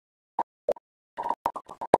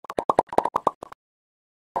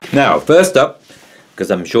Now, first up,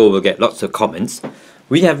 because I'm sure we'll get lots of comments,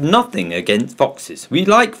 we have nothing against foxes. We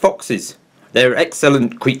like foxes. They're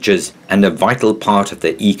excellent creatures and a vital part of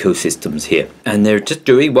the ecosystems here. And they're just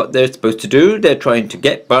doing what they're supposed to do. They're trying to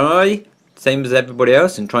get by, same as everybody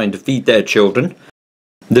else, and trying to feed their children.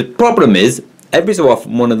 The problem is, every so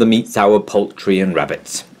often one of them eats our poultry and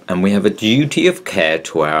rabbits. And we have a duty of care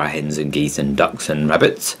to our hens and geese and ducks and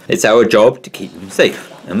rabbits. It's our job to keep them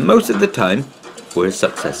safe. And most of the time, we're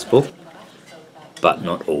successful, but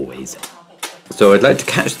not always. So I'd like to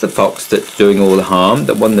catch the fox that's doing all the harm,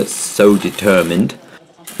 the one that's so determined.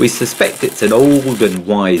 We suspect it's an old and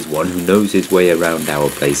wise one who knows his way around our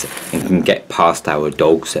place and can get past our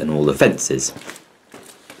dogs and all the fences.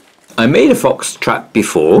 I made a fox trap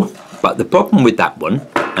before, but the problem with that one,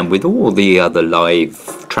 and with all the other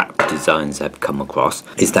live trap designs I've come across,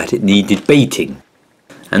 is that it needed baiting.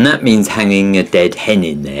 And that means hanging a dead hen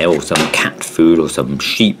in there, or some cat food, or some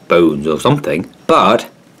sheep bones or something. But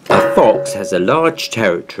a fox has a large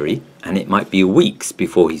territory, and it might be weeks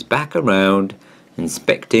before he's back around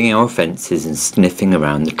inspecting our fences and sniffing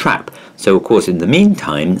around the trap. So of course in the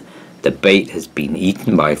meantime, the bait has been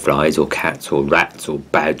eaten by flies or cats or rats or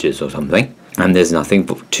badgers or something, and there's nothing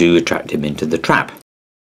to attract him into the trap.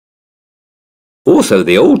 Also,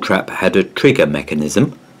 the old trap had a trigger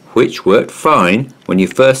mechanism which worked fine when you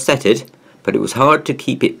first set it, but it was hard to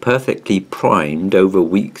keep it perfectly primed over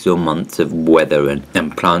weeks or months of weather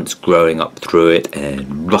and plants growing up through it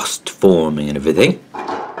and rust forming and everything.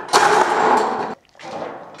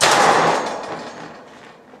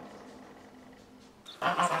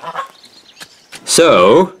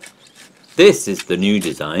 So, this is the new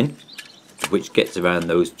design which gets around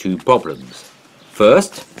those two problems.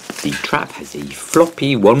 First, the trap has a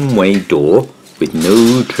floppy one-way door with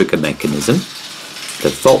no trigger mechanism. The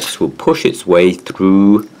fox will push its way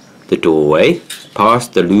through the doorway,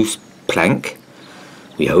 past the loose plank,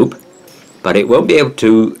 we hope, but it won't be able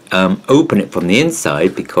to open it from the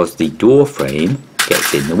inside because the door frame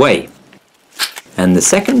gets in the way. And the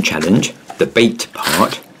second challenge, the bait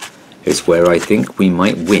part, is where I think we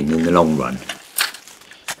might win in the long run.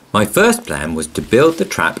 My first plan was to build the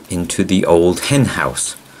trap into the old hen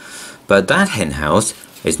house, but that hen house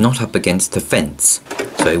is not up against the fence,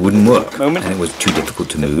 so it wouldn't work, and it was too difficult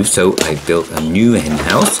to move. So I built a new hen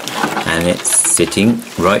house, and it's sitting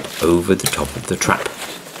right over the top of the trap.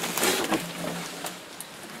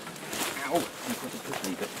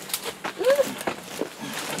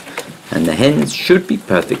 And the hens should be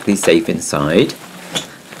perfectly safe inside,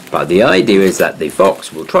 but the idea is that the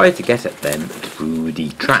fox will try to get at them through the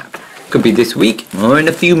trap. Could be this week or in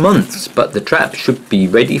a few months, but the trap should be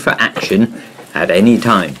ready for action at any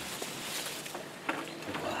time.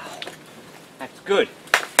 Wow, that's good.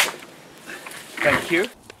 Thank you.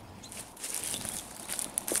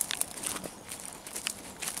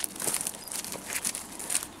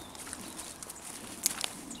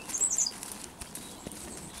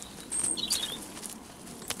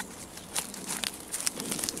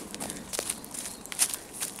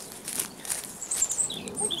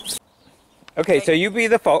 Okay, so you be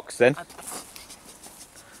the fox then.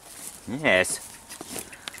 Yes.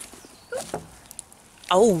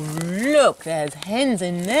 Oh, look, there's hens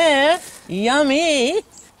in there. Yummy.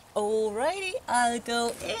 Alrighty, I'll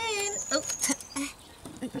go in. Oh,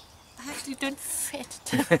 I actually don't fit.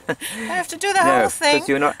 I have to do the whole thing. Because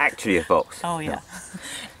you're not actually a fox. Oh, yeah.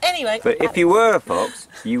 Anyway. But if you were a fox,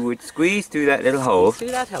 you would squeeze through that little hole.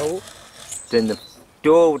 Through that hole. Then the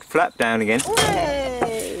door would flap down again.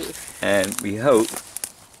 Hooray! And we hope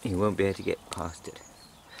you won't be able to get past it.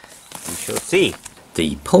 We shall see.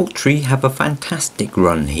 The poultry have a fantastic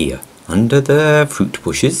run here, under the fruit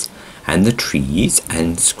bushes and the trees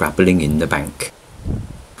and scrabbling in the bank.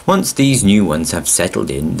 Once these new ones have settled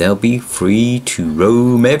in, they'll be free to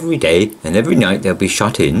roam every day, and every night they'll be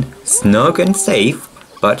shut in, snug and safe,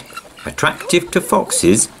 but attractive to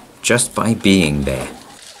foxes just by being there.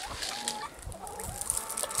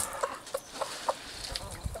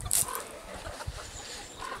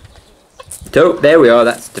 So there we are,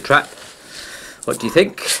 that's the trap. What do you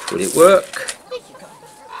think? Will it work?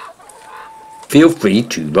 Feel free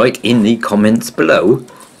to write in the comments below,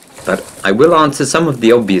 but I will answer some of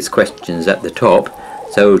the obvious questions at the top,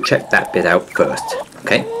 so check that bit out first,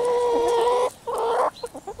 okay?